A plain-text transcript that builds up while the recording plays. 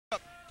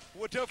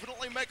would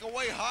definitely make a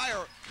way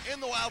higher in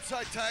the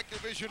Wildside Tag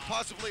Division,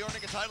 possibly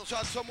earning a title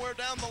shot somewhere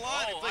down the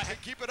line if they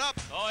can keep it up.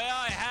 Oh yeah,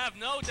 I have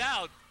no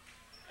doubt.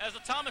 As the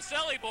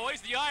Thomaselli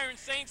boys, the Iron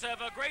Saints have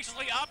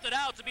graciously opted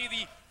out to be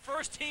the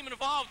first team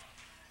involved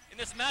in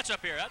this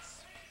matchup here.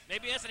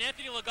 Maybe that's an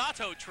Anthony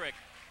Logatto trick.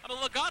 I mean,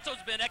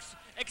 Logatto's been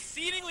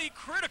exceedingly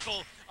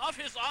critical of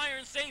his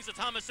Iron Saints, the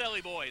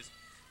Thomaselli boys.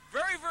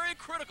 Very, very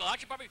critical.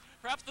 Actually,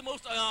 perhaps the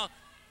most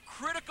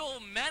critical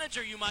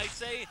manager, you might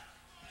say,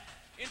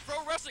 in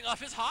pro wrestling of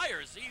his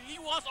hires. He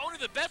wants only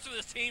the best for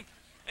this team,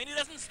 and he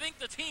doesn't think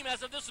the team,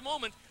 as of this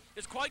moment,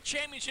 is quite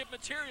championship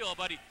material,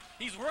 but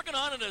he's working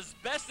on it as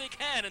best they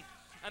can,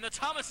 and the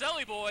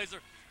Thomaselli boys are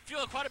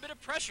feeling quite a bit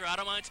of pressure out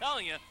of him, I'm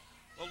telling you.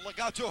 Well,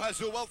 Logatto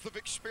has a wealth of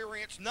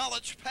experience,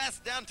 knowledge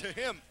passed down to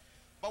him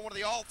by one of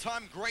the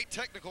all-time great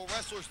technical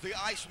wrestlers, the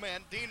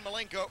Iceman, Dean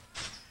Malenko,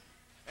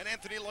 and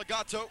Anthony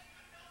Logatto,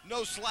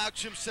 no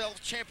slouch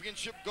himself,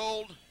 championship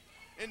gold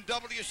in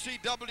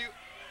WCW,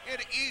 in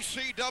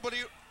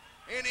ECW,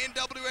 in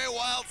NWA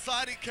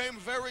Wildside. He came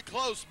very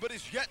close, but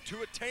is yet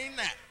to attain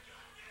that.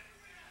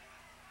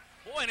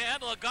 Boy,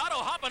 and Logatto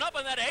hopping up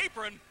on that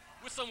apron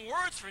with some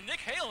words for Nick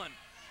Halen.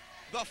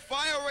 The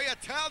fiery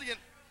Italian.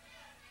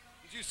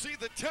 As you see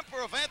the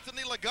temper of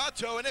Anthony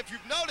Logatto, and if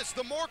you've noticed,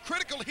 the more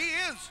critical he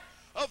is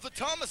of the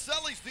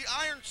Thomasellis, the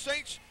Iron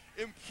Saints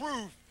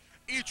improve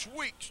each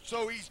week.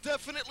 So he's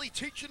definitely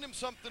teaching him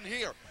something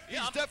here.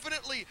 Yeah, He's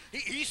definitely,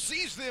 he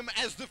sees them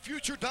as the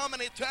future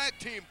dominant tag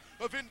team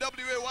of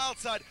NWA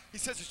Wildside. He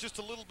says it's just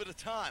a little bit of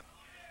time.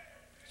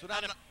 So now,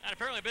 and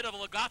apparently a bit of a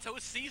Logatto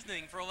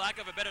seasoning, for lack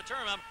of a better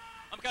term.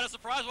 I'm kind of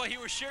surprised why he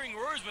was sharing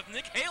words with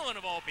Nick Halen,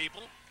 of all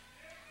people.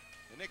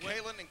 and Nick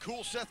Halen and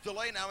cool Seth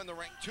Delay now in the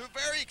ring. Two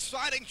very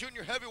exciting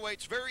junior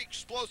heavyweights, very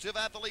explosive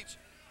athletes.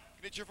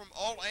 Can hit you from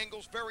all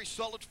angles, very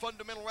solid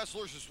fundamental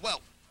wrestlers as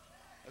well.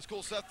 That's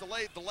cool Seth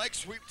Delay, the leg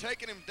sweep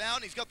taking him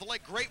down. He's got the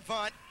leg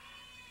grapevine.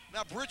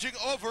 Now bridging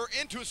over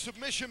into a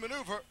submission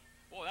maneuver.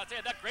 Boy, that's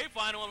it, that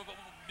grapevine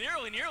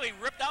nearly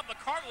ripped out the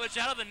cartilage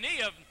out of the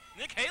knee of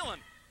Nick Halen.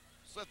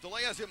 Seth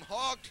Delay has him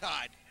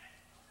hog-tied.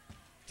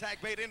 Tag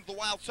bait into the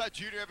Wildside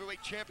Junior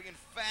Heavyweight Champion,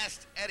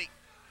 Fast Eddie.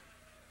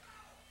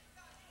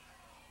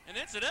 And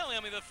incidentally,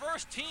 I mean, the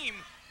first team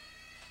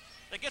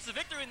that gets the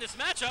victory in this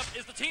matchup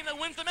is the team that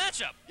wins the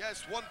matchup.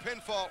 Yes, one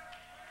pinfall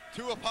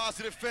to a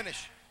positive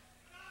finish.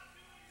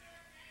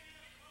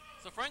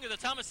 So frankly, the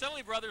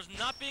Thomaselli brothers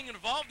not being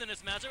involved in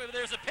this matchup, if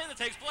there's a pin that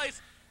takes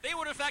place, they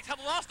would in fact have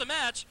lost the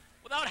match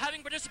without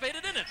having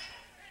participated in it.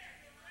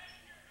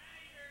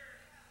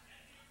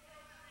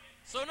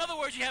 So in other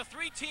words, you have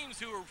three teams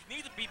who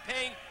need to be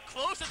paying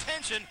close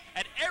attention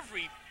at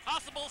every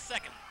possible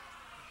second.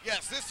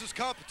 Yes, this is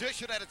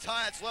competition at its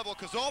highest level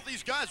because all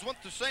these guys want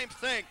the same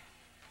thing,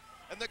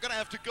 and they're going to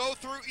have to go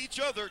through each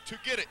other to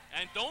get it.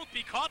 And don't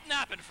be caught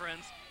napping,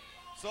 friends.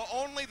 So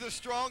only the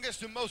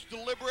strongest and most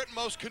deliberate,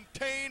 most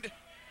contained,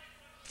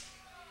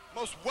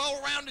 most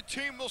well-rounded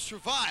team will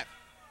survive.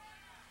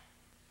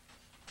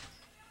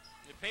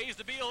 It pays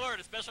to be alert,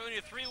 especially when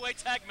you're a three-way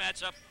tag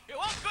matchup.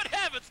 Oh, good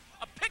heavens!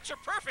 A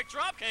picture-perfect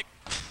dropkick.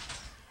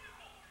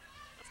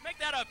 Let's make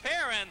that a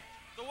pair, and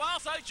the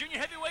Wildside Junior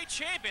Heavyweight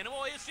Champion,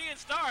 well, you see in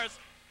stars,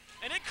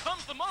 and in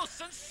comes the most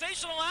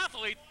sensational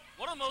athlete,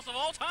 one of the most of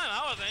all time,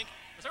 I would think,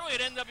 certainly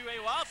at NWA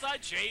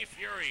Wildside, Jay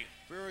Fury.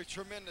 Very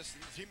tremendous.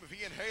 The team of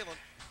Ian Halen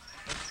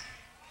has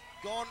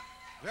gone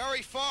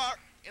very far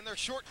in their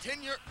short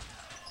tenure,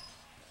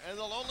 and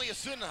they'll only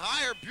ascend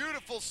higher.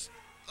 Beautiful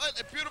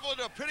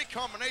into a pity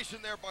combination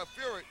there by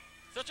Fury.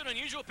 Such an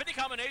unusual pity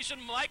combination,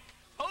 Mike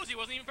Posey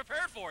wasn't even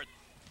prepared for it.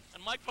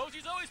 And Mike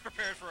Posey's always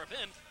prepared for a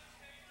pin.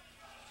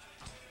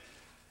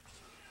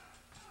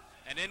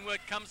 And in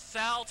what comes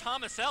Sal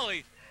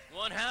Thomaselli,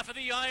 one half of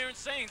the Iron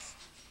Saints.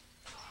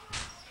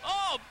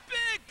 Oh,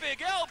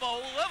 big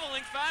elbow,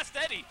 leveling Fast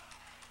Eddie.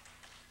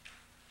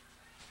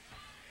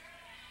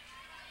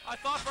 I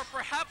thought for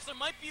perhaps there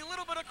might be a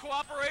little bit of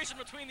cooperation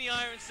between the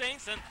Iron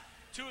Saints and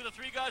two of the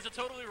three guys that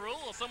totally rule.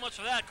 Well, so much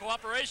for that.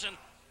 Cooperation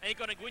ain't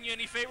going to win you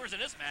any favors in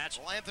this match.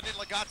 Well, Anthony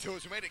Logatto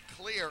has made it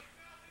clear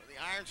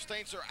the Iron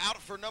Saints are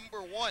out for number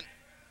one.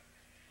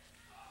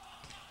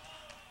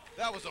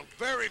 That was a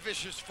very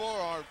vicious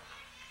forearm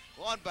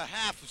on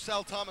behalf of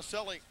Sal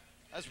Thomaselli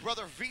as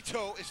brother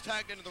Vito is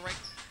tagged into the ring.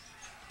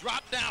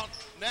 Drop down,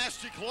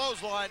 nasty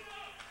clothesline.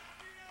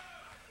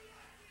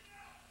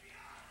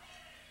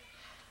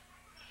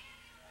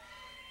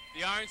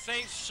 The Iron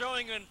Saints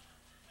showing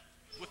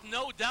with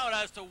no doubt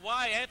as to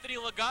why Anthony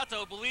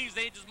Logatto believes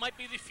they just might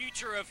be the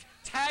future of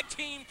tag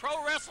team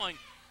pro wrestling.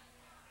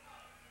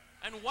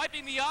 And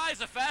wiping the eyes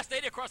of Fast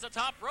Eddie across the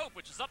top rope,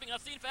 which is something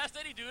I've seen Fast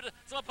Eddie do to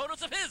some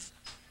opponents of his.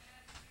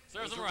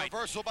 Serves him right.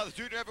 Reversal by the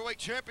junior heavyweight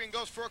champion,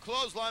 goes for a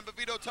clothesline, but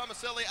Vito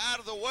Tomaselli out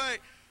of the way.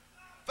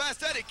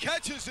 Fast Eddie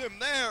catches him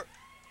there,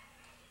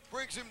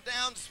 brings him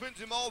down, spins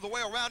him all the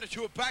way around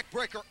into a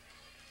backbreaker.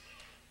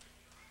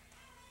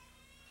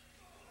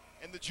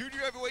 And the junior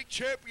heavyweight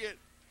champion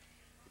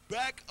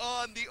back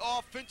on the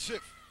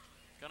offensive.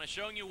 Kind of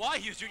showing you why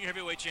he's junior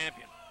heavyweight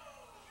champion.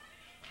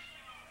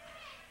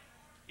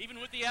 even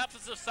with the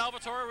absence of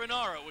Salvatore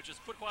Renaro, which has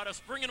put quite a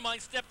spring in my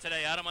step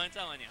today, I don't mind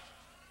telling you.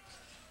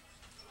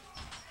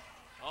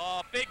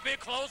 Oh, big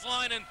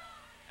clothesline,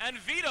 and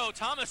Vito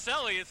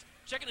Tomaselli is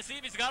checking to see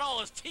if he's got all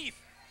his teeth.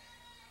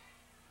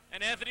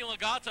 And Anthony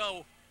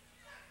Logatto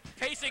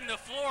pacing the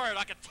floor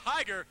like a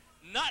tiger,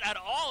 not at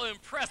all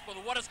impressed with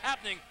what is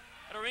happening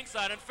at a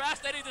ringside. And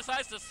Fast Eddie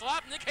decides to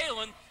slap Nick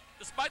Halen,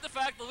 despite the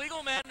fact the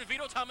legal man,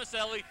 Vito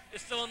Tomaselli,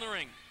 is still in the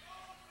ring.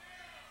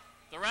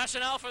 The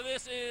rationale for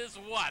this is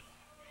what?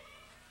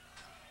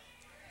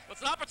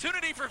 It's an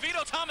opportunity for Vito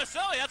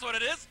Tomaselli, that's what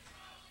it is.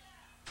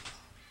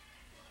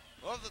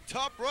 Well, the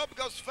top rope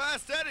goes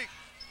Fast Eddie.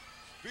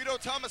 Vito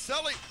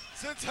Tomaselli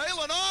sends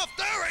Halen off.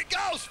 There he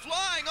goes,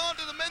 flying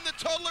onto the men that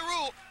totally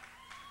rule.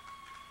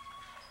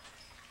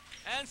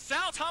 And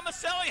Sal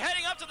Thomaselli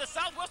heading up to the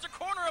southwestern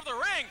corner of the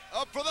ring.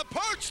 Up for the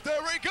perch,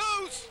 there he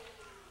goes.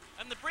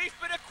 And the brief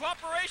bit of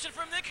cooperation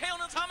from Nick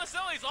Halen and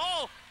Tomaselli is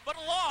all but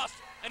lost.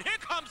 And here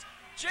comes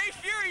Jay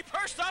Fury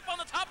perched up on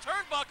the top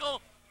turnbuckle.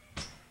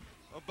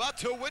 About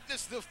to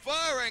witness the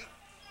firing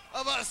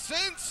of a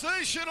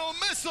sensational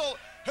missile.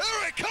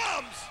 Here it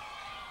comes!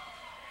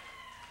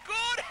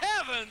 Good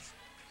heavens!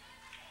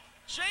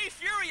 Jay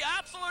Fury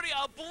absolutely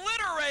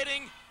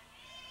obliterating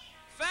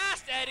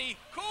Fast Eddie,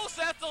 cool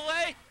Seth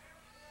delay,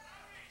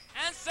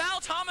 and Sal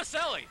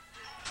Thomaselli.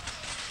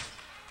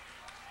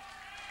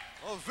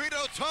 Well, Vito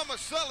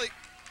Tomaselli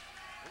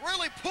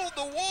really pulled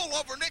the wool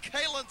over Nick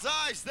Halen's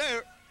eyes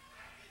there.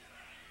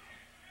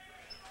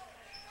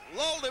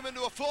 Lulled him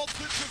into a false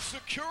sense of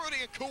security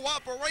and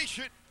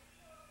cooperation.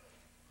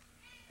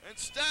 And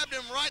stabbed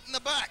him right in the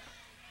back.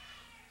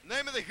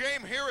 Name of the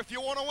game here if you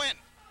want to win.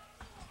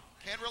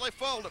 Can't really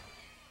fold him.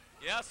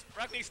 Yes,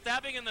 practically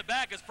stabbing in the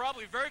back is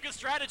probably very good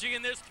strategy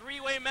in this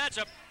three-way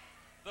matchup.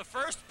 The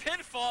first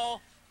pinfall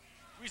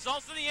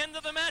results in the end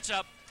of the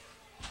matchup.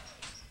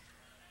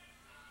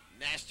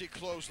 Nasty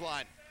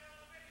clothesline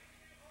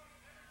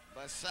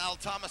by Sal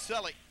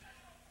Thomaselli.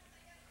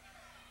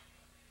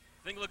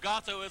 I think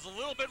Logatto is a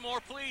little bit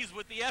more pleased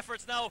with the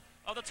efforts now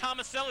of the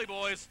Tomaselli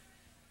boys.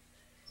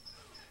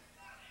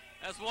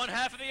 As one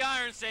half of the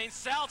Iron Saints,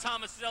 Sal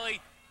Thomaselli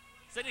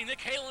sending Nick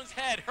Halen's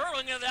head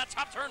hurling into that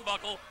top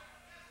turnbuckle.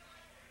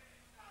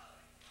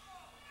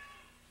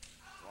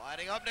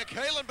 Sliding up Nick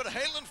Halen, but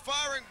Halen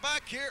firing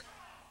back here.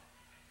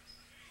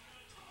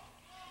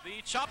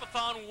 The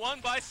Chopathon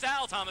won by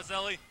Sal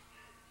Thomaselli.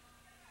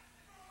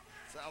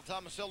 Sal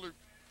Thomaselli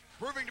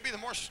proving to be the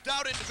more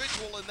stout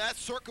individual in that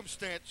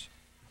circumstance.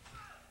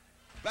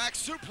 Back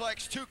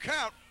suplex, 2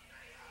 count.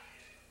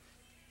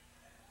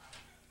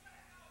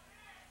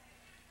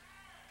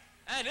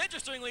 And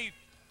interestingly,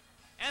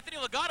 Anthony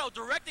Logatto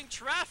directing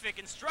traffic,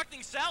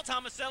 instructing Sal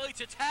Thomaselli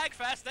to tag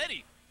Fast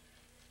Eddie.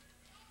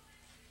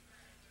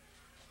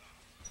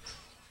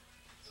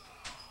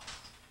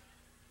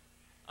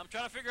 I'm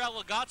trying to figure out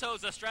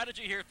Logatto's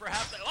strategy here,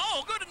 perhaps.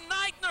 Oh, good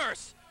night,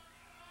 nurse.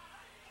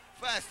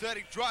 Fast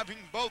Eddie driving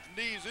both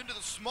knees into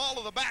the small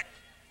of the back.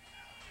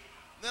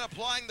 Then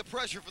applying the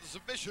pressure for the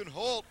submission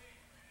hold.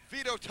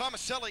 Vito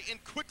Tomaselli in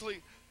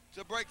quickly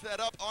to break that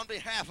up on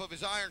behalf of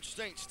his Iron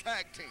Saints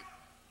tag team.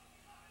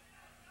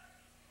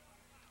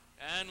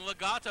 And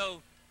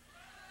Logatto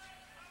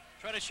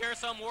trying to share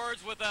some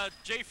words with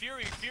Jay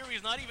Fury.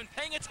 Fury's not even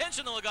paying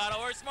attention to Logatto.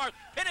 Or smart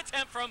pin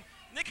attempt from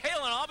Nick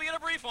Halen, albeit a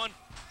brief one.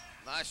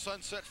 Nice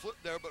sunset flip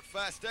there, but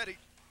Fast Eddie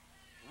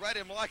read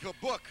him like a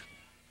book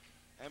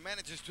and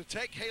manages to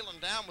take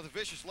Halen down with a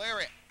vicious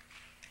lariat.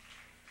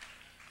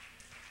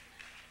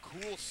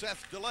 Cool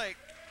Seth delay.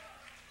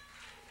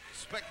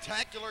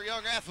 Spectacular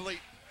young athlete.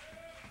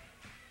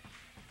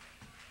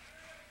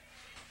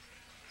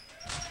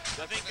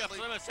 I think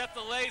some of Seth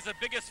Delay's the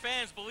biggest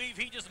fans believe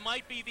he just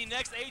might be the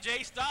next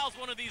AJ Styles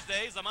one of these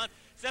days. I'm on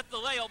Seth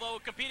Delay, although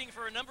competing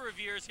for a number of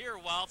years here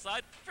at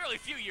Wildside, fairly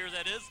few years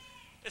that is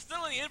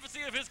still in the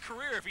infancy of his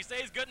career if he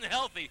stays good and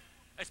healthy.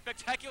 A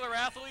spectacular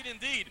athlete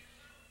indeed.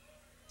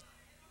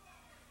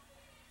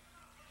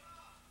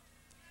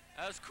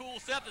 As cool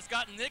Seth has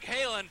gotten Nick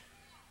Halen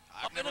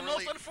up in a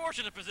most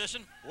unfortunate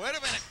position. Wait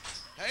a minute.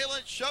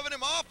 Halen shoving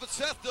him off, but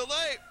Seth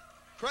Delay,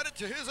 credit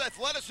to his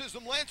athleticism,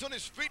 lands on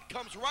his feet,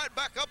 comes right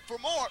back up for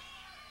more,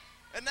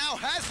 and now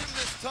has him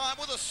this time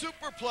with a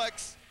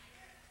superplex.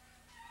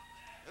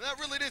 And that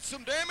really did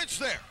some damage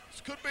there.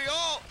 This could be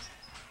all.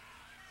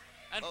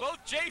 And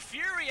both Jay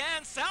Fury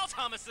and Sal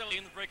Thomaselli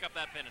in to break up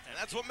that pin attempt. And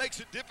that's what makes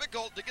it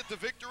difficult to get the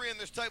victory in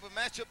this type of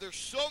matchup. There's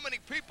so many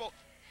people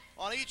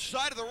on each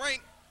side of the ring,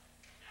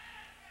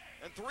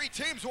 and 3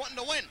 teams wanting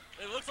to win.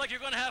 It looks like you're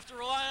going to have to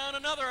rely on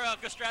another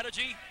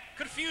strategy,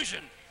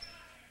 confusion.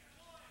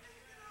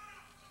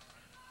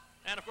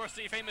 And of course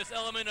the famous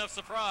element of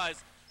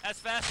surprise as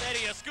Fast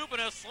Eddie a scoop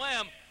and a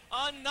slam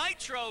on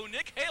Nitro,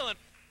 Nick Halen.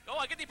 Oh,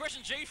 I get the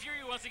impression Jay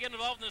Fury wants to get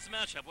involved in this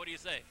matchup. What do you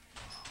say?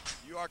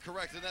 You are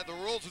correct in that the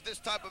rules of this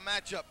type of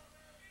matchup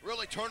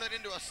really turn it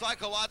into a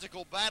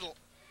psychological battle.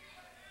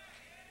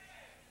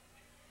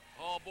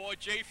 Oh boy,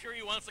 Jay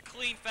Fury wants to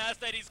clean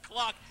Fast Eddie's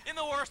clock in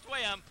the worst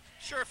way. I'm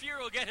sure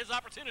Fury will get his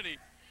opportunity.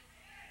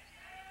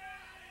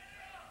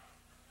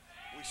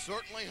 We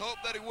certainly hope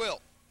that he will.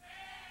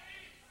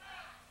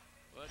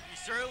 But you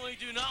certainly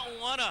do not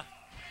want to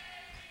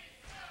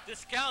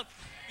discount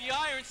the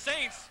Iron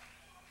Saints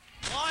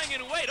lying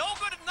in wait. Oh,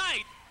 good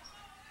night.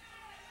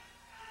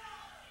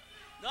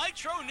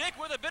 Nitro Nick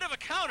with a bit of a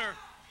counter.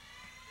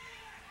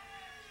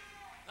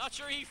 Not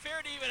sure he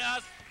fared even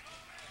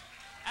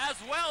as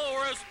well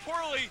or as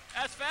poorly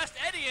as Fast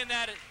Eddie in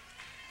that.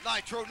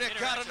 Nitro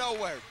Nick out of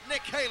nowhere.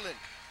 Nicky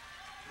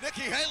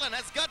Halen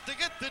has got to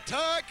get the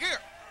tag here.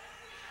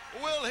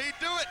 Will he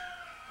do it?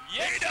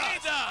 Yes, he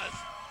does.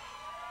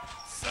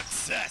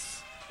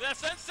 Success. The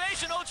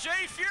sensational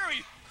Jay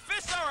Fury.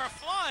 Fists are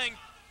flying.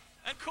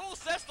 And cool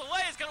Seth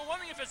delay is going to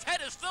wonder if his head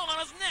is still on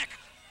his neck.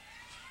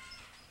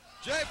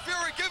 Jay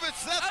Fury giving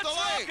Seth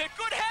delay.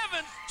 Good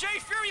heavens. Jay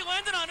Fury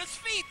landed on his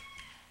feet.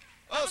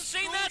 A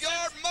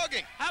schoolyard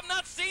mugging. Have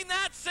not seen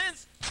that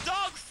since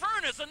Dog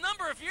Furnace a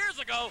number of years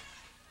ago.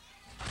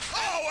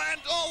 Oh,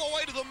 and all the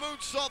way to the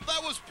moonsault.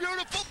 That was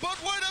beautiful,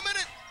 but wait a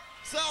minute.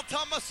 Sal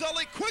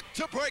Thomaselli quick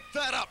to break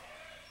that up.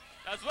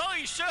 As well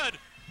he should.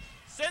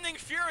 Sending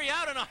Fury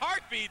out in a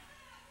heartbeat.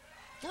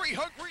 3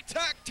 hungry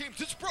tag teams.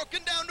 It's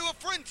broken down to a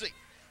frenzy.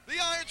 The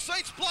Iron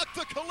Saints block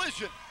the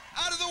collision.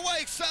 Out of the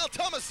way, Sal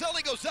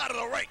Thomaselli goes out of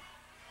the ring.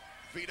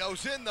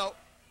 Vito's in, though.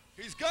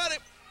 He's got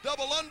him.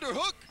 Double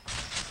underhook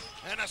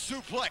and a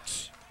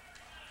suplex.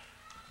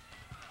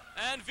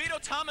 And Vito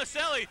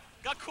Tomaselli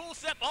got cool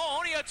Seth. Oh,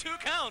 only a 2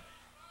 count.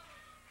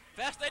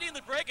 Fast Eddie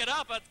to break it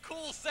up, but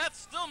cool Seth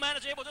still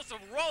managed able just to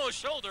roll his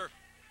shoulder.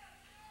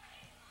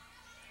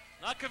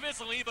 Not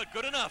convincingly, but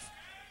good enough.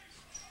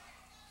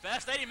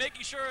 Fast Eddie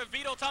making sure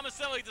Vito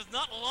Tomaselli does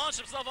not launch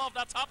himself off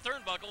that top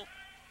turnbuckle.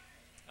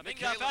 I think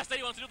Fast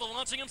Eddie wants to do the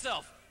launching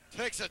himself.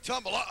 Takes a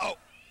tumble. Uh-oh.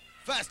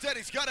 Fast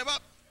Eddie's got him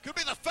up. Could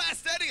be the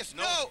Fast Eddieest.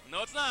 No.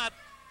 No, it's not.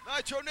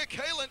 Nitro Nick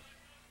Halen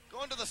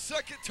going to the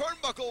second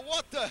turnbuckle.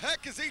 What the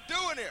heck is he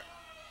doing here?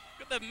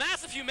 Got the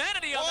massive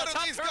humanity on the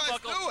top turnbuckle. What are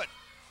these guys doing?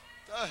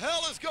 The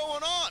hell is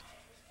going on?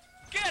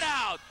 Get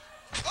out.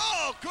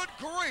 Oh, good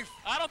grief.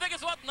 I don't think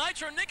it's what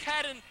Nitro Nick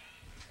had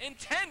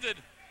intended.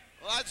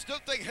 Well, I still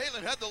think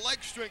Halen had the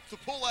leg strength to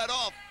pull that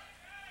off.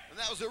 And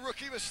that was a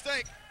rookie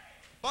mistake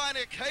by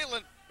Nick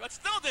Halen. But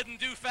still didn't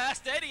do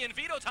Fast Eddie and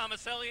Vito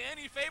Tomaselli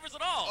any favors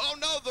at all. Oh,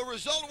 no, the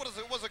result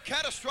was a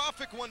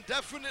catastrophic one,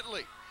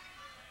 definitely.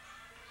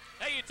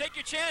 Hey, you take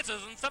your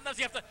chances, and sometimes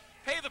you have to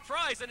pay the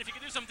price, and if you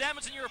can do some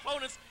damage to your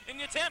opponents in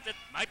the attempt, it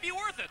might be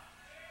worth it.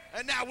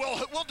 And now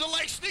we'll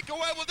delay sneak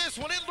away with this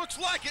one. It looks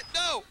like it.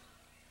 No.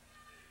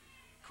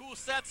 Cool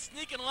Seth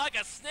sneaking like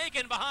a snake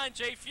in behind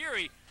Jay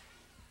Fury.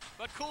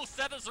 But Cool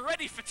Seth is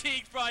already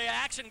fatigued by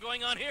action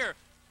going on here.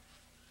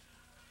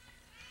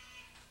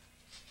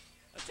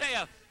 I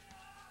tell you.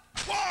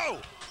 Whoa!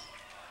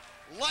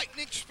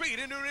 Lightning speed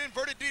into an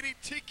inverted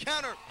DDT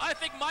counter. I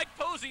think Mike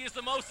Posey is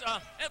the most,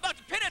 about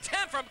to pin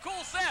attempt from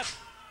Cool Seth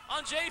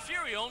on Jay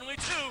Fury, only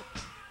 2.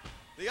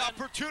 The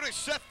opportunity,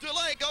 Seth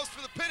delay goes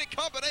for the pinning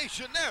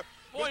combination there.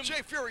 Boy, but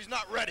Jay Fury's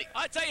not ready.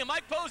 I tell you,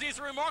 Mike Posey is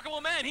a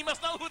remarkable man. He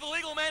must know who the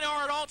legal men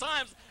are at all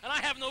times, and I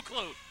have no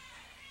clue.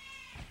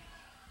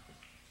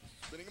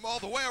 Spinning him all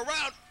the way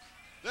around.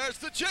 There's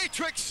the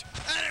J-Trix,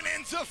 and it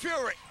ends of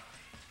Fury.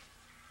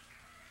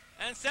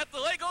 And Seth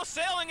delay goes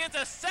sailing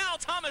into Sal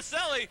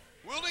Thomaselli.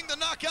 Wielding the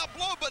knockout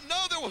blow, but no,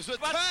 there was a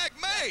tag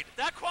made.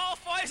 That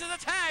qualifies as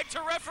a tag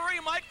to referee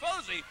Mike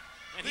Posey,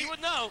 and he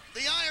would know.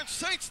 The Iron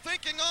Saints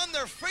thinking on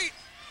their feet.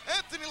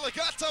 Anthony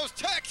Logatto's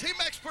tag team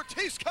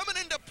expertise coming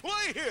into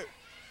play here.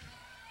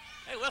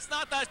 Hey, let's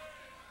not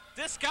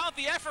discount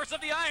the efforts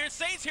of the Iron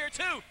Saints here,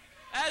 too,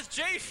 as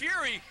Jay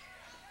Fury.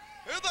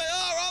 Here they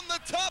are on the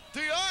top,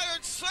 the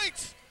Iron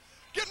Saints,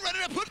 getting ready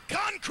to put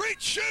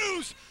concrete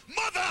shoes.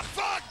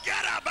 Motherfucker,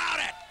 get about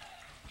it.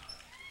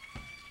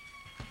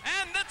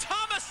 And the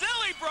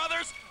Thomaselli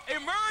brothers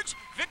emerge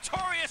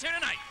victorious here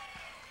tonight.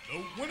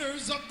 The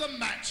winners of the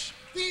match,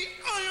 the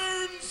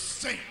Iron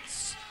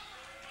Saints.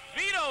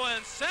 Vito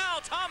and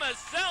Sal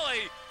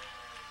Thomaselli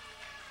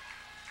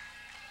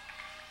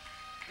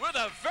with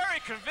a very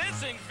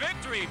convincing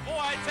victory. Boy,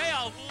 I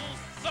tell you,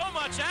 so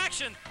much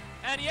action,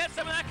 and yet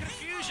some of that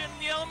confusion,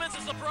 the elements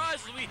of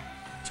surprise as we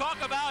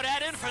talk about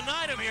ad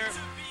infinitum here.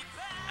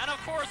 And of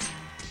course,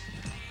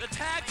 the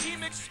tag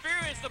team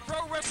experience, the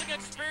pro wrestling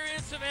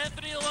experience of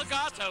Anthony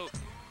Logatto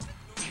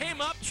came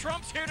up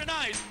trumps here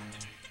tonight.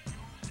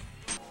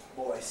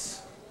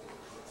 Boys,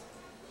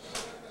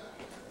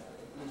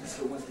 let me just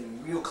get one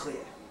thing real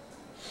clear.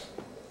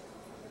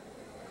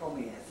 Call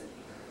me Anthony.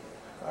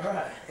 All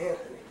right,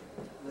 Anthony.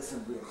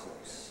 Listen real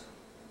close.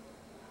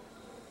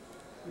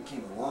 We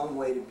came a long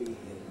way to be here.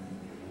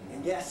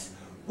 And yes,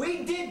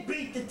 we did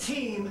beat the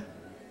team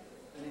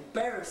and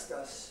embarrassed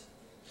us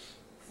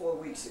 4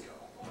 weeks ago.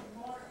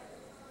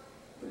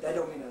 But that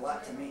don't mean a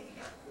lot to me.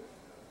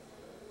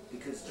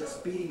 Because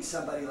just beating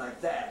somebody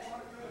like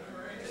that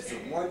is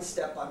one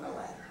step on the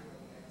ladder.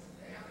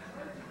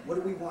 What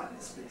do we want in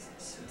this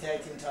business? The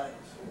tag team titles.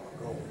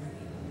 Go.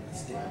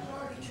 It's damn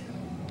right.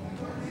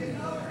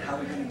 How are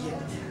we gonna get it?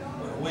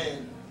 We're gonna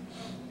win.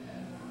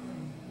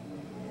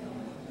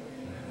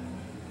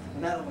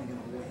 We're not only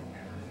gonna win,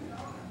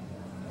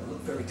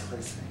 very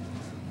clear thing.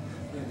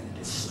 We're going to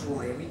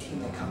destroy every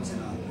team that comes in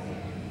our way.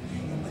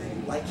 And whether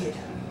you like it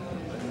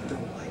or you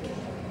don't like it,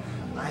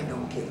 I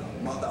don't give a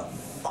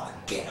motherfucker.